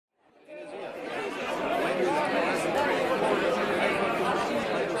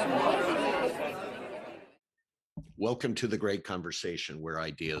Welcome to the great conversation where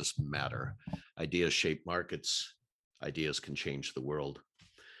ideas matter. Ideas shape markets. Ideas can change the world.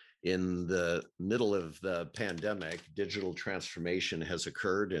 In the middle of the pandemic, digital transformation has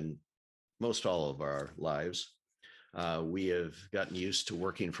occurred in most all of our lives. We have gotten used to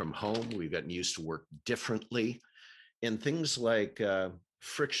working from home. We've gotten used to work differently. And things like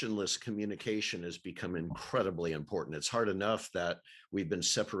frictionless communication has become incredibly important. It's hard enough that we've been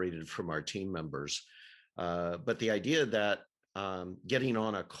separated from our team members. But the idea that getting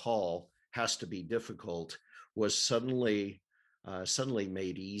on a call has to be difficult was suddenly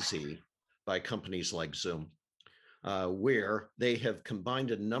made easy by companies like Zoom, where they have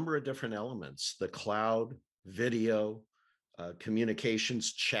combined a number of different elements: the cloud, video,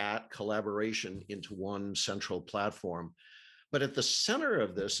 communications, chat, collaboration into one central platform. But at the center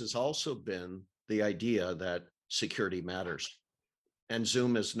of this has also been the idea that security matters. And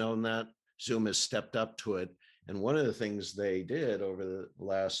Zoom has known that. Zoom has stepped up to it. And one of the things they did over the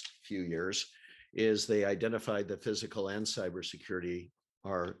last few years is they identified that physical and cybersecurity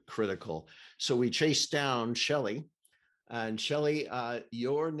are critical. So we chased down Shelley. And Shelley,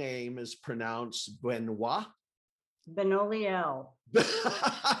 your name is pronounced Benoit? Benoliel.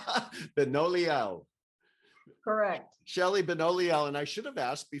 Benoliel. Correct. Shelley Benoliel. And I should have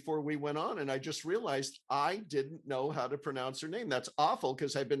asked before we went on, and I just realized I didn't know how to pronounce her name. That's awful,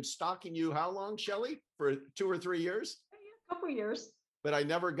 because I've been stalking you how long, Shelley? For 2 or 3 years? A couple years. But I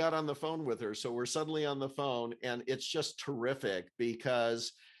never got on the phone with her. So we're suddenly on the phone, and it's just terrific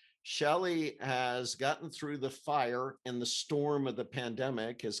because Shelley has gotten through the fire and the storm of the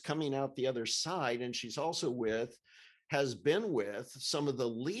pandemic, is coming out the other side, and she's also has been with some of the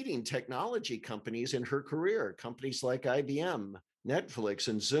leading technology companies in her career, companies like IBM, Netflix,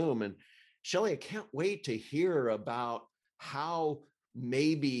 and Zoom. And Shelley, I can't wait to hear about how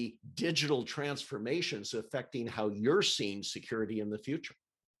maybe digital transformations affecting how you're seeing security in the future,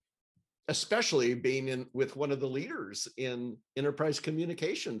 especially being with one of the leaders in enterprise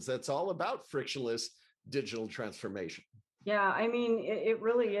communications that's all about frictionless digital transformation. Yeah, I mean, it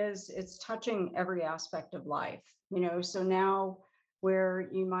really is. It's touching every aspect of life, so now where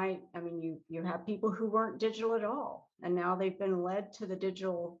you have people who weren't digital at all, and now they've been led to the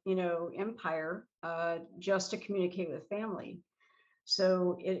digital, empire just to communicate with family.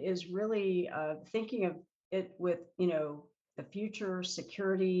 So it is really thinking of it with, the future,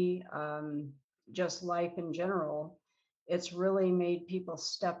 security, just life in general. It's really made people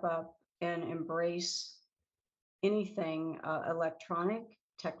step up and embrace anything electronic,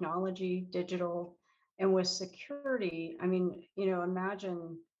 technology, digital. And with security, imagine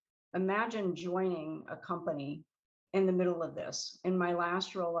joining a company in the middle of this. In my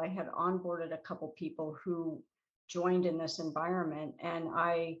last role, I had onboarded a couple people who joined in this environment, and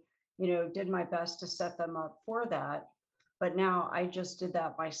I, did my best to set them up for that. But now I just did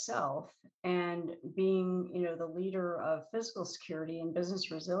that myself, and being, the leader of physical security and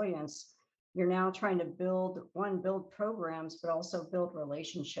business resilience, you're now trying to build programs, but also build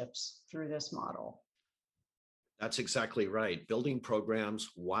relationships through this model. That's exactly right. Building programs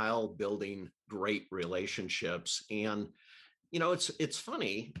while building great relationships. And, it's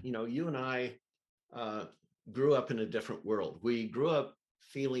funny, you and I grew up in a different world. We grew up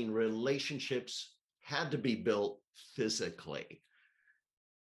feeling relationships had to be built physically.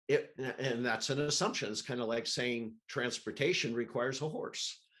 And that's an assumption. It's kind of like saying transportation requires a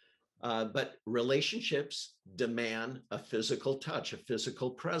horse. But relationships demand a physical touch, a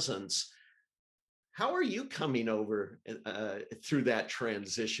physical presence. How are you coming over through that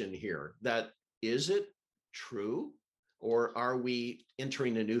transition here? Is it true, or are we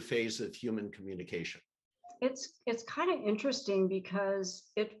entering a new phase of human communication? It's kind of interesting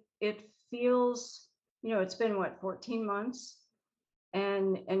because it feels, it's been 14 months,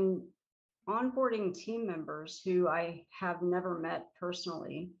 and onboarding team members who I have never met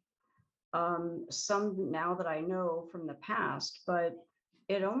personally. Some now that I know from the past, but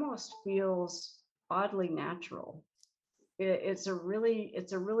it almost feels oddly natural. It's a really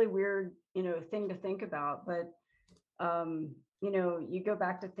weird, thing to think about, but you go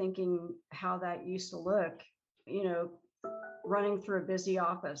back to thinking how that used to look, running through a busy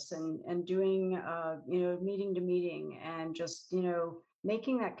office and doing, meeting to meeting, and just,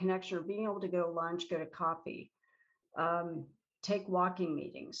 making that connection, or being able to go lunch, go to coffee, take walking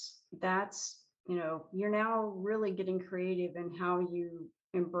meetings. That's, you're now really getting creative in how you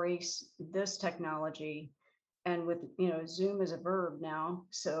embrace this technology. And with, Zoom is a verb now.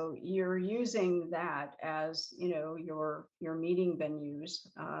 So you're using that as, your meeting venues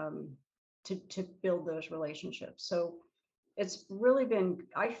to build those relationships. So it's really been,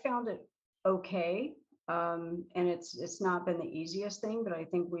 I found it okay. And it's not been the easiest thing, but I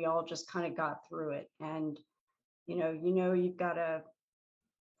think we all just kind of got through it. And you've got to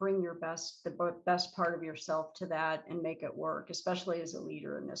bring the best part of yourself to that and make it work, especially as a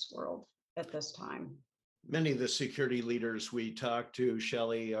leader in this world at this time. Many of the security leaders we talk to,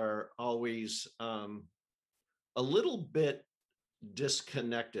 Shelley, are always a little bit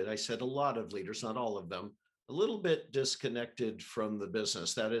disconnected. I said a lot of leaders, not all of them, a little bit disconnected from the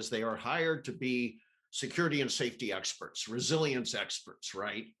business. That is, they are hired to be security and safety experts, resilience experts,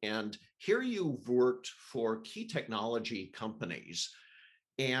 right? And here you've worked for key technology companies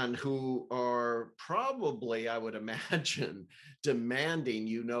and who are probably, I would imagine, demanding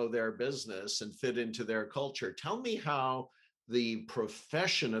their business and fit into their culture. Tell me how the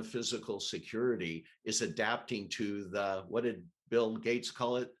profession of physical security is adapting to what did Bill Gates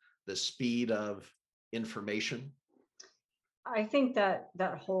call it? The speed of information? I think that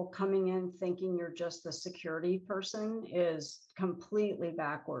that whole coming in thinking you're just the security person is completely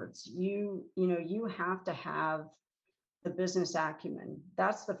backwards. You have to have the business acumen.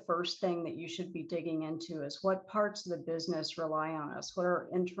 That's the first thing that you should be digging into is what parts of the business rely on us? What are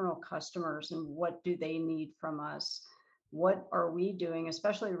internal customers and what do they need from us? What are we doing,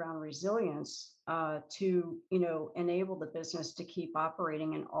 especially around resilience, to enable the business to keep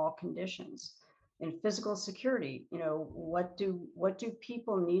operating in all conditions? In physical security, what do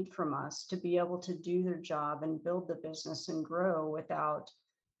people need from us to be able to do their job and build the business and grow without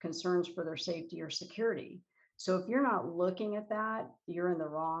concerns for their safety or security? So if you're not looking at that, you're in the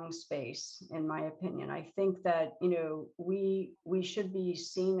wrong space, in my opinion. I think that, we should be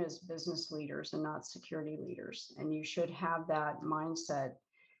seen as business leaders and not security leaders. And you should have that mindset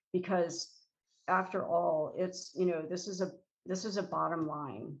because after all, this is a bottom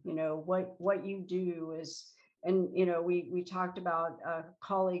line. What you do is, and we talked about a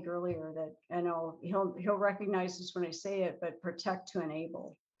colleague earlier that I know he'll recognize this when I say it, but protect to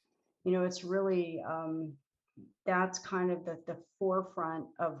enable. It's really that's kind of the forefront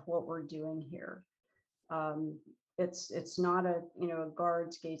of what we're doing here. Um, it's not a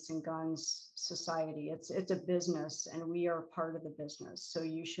guards, gates, and guns society. It's a business, and we are part of the business. So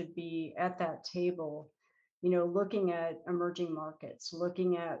you should be at that table, looking at emerging markets,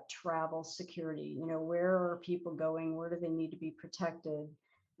 looking at travel security. Where are people going? Where do they need to be protected?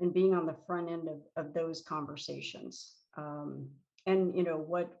 And being on the front end of those conversations. And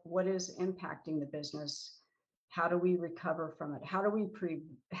what is impacting the business? How do we recover from it? How do we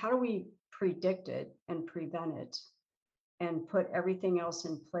predict it and prevent it and put everything else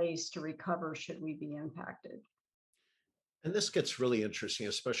in place to recover should we be impacted? And this gets really interesting,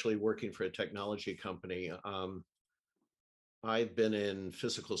 especially working for a technology company. I've been in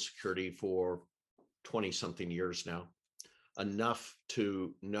physical security for 20 something years now, enough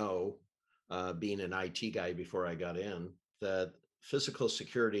to know, being an IT guy before I got in, that physical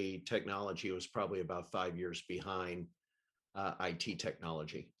security technology was probably about 5 years behind IT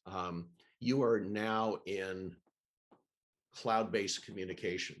technology. You are now in cloud-based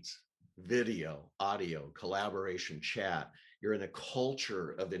communications, video, audio, collaboration, chat. You're in a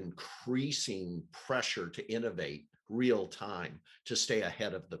culture of increasing pressure to innovate real time, to stay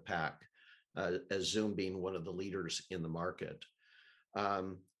ahead of the pack, as Zoom being one of the leaders in the market.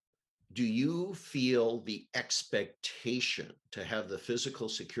 Do you feel the expectation to have the physical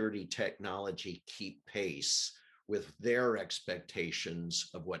security technology keep pace with their expectations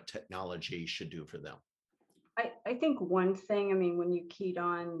of what technology should do for them? I think one thing, I mean, when you keyed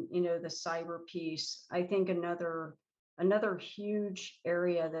on, the cyber piece, I think another huge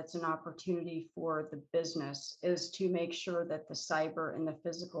area that's an opportunity for the business is to make sure that the cyber and the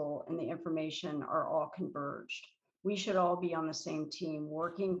physical and the information are all converged. We should all be on the same team,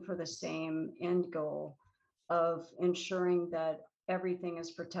 working for the same end goal of ensuring that everything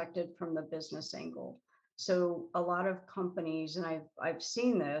is protected from the business angle. So a lot of companies, and I've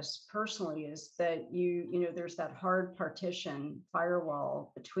seen this personally, is that there's that hard partition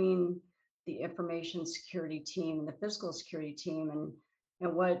firewall between the information security team and the physical security team.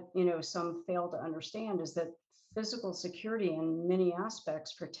 And what some fail to understand is that physical security in many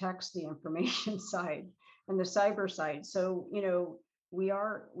aspects protects the information side and the cyber side. So we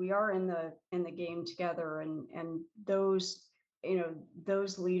are in the game together, and those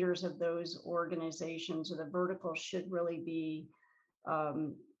leaders of those organizations or the verticals should really be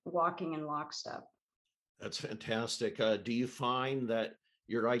walking in lockstep. That's fantastic. Do you find that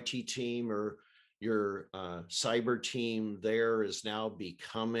your IT team or your cyber team there is now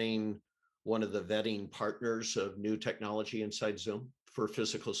becoming one of the vetting partners of new technology inside Zoom for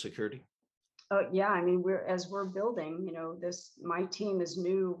physical security? Yeah, I mean, we're building, my team is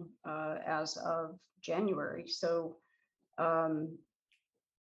new as of January. So um,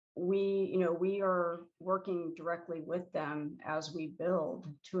 we are working directly with them as we build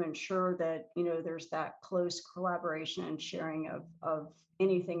to ensure that, there's that close collaboration and sharing of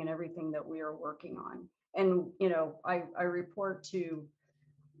anything and everything that we are working on. And, I report to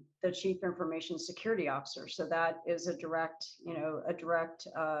the chief information security officer. So that is a direct,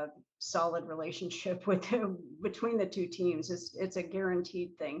 solid relationship with him between the two teams. It's a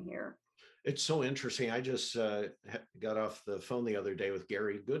guaranteed thing here. It's so interesting. I just got off the phone the other day with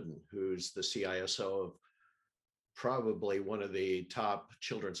Gary Gooden, who's the CISO of probably one of the top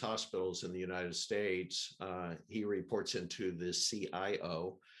children's hospitals in the United States. He reports into the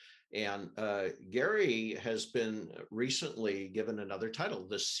CIO. And Gary has been recently given another title,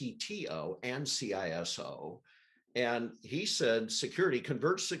 the CTO and CISO. And he said security,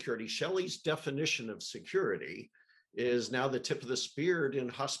 converged security, Shelley's definition of security is now the tip of the spear in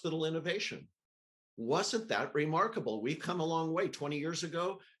hospital innovation. Wasn't that remarkable? We've come a long way. 20 years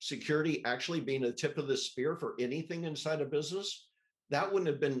ago, security actually being the tip of the spear for anything inside a business, that wouldn't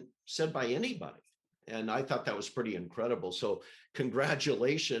have been said by anybody. And I thought that was pretty incredible. So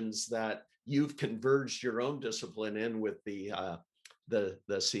congratulations that you've converged your own discipline in with the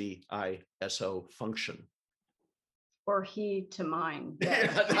CISO function. Or he to mine.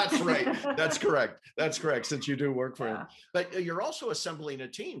 Yes. Yeah, that's right. That's correct. That's correct, since you do work for him. But you're also assembling a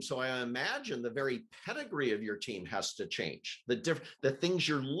team. So I imagine the very pedigree of your team has to change. The things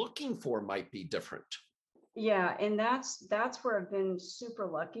you're looking for might be different. Yeah, and that's where I've been super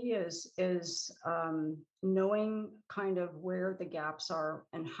lucky is knowing kind of where the gaps are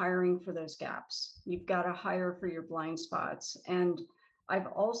and hiring for those gaps. You've got to hire for your blind spots. And I've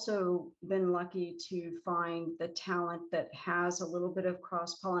also been lucky to find the talent that has a little bit of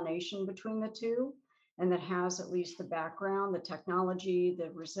cross-pollination between the two, and that has at least the background, the technology, the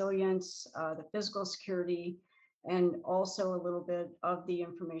resilience, the physical security, and also a little bit of the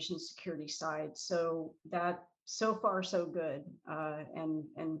information security side. So that so far so good, and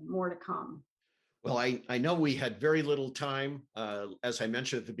more to come. Well, I know we had very little time. As I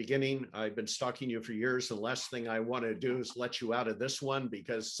mentioned at the beginning, I've been stalking you for years. The last thing I want to do is let you out of this one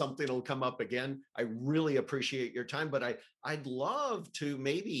because something will come up again. I really appreciate your time, but I'd love to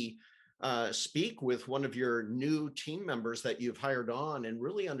maybe speak with one of your new team members that you've hired on and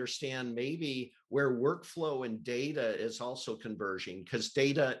really understand maybe where workflow and data is also converging, because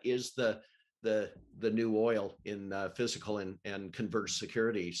data is the new oil in physical and converged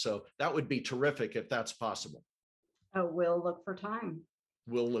security. So that would be terrific if that's possible. We'll look for time.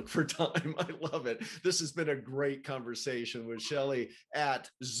 We'll look for time. I love it. This has been a great conversation with Shelley at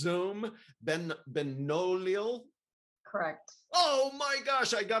Zoom Benoliel. Correct. Oh my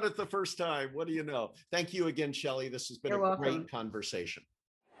gosh, I got it the first time. What do you know? Thank you again, Shelley. This has been a great conversation.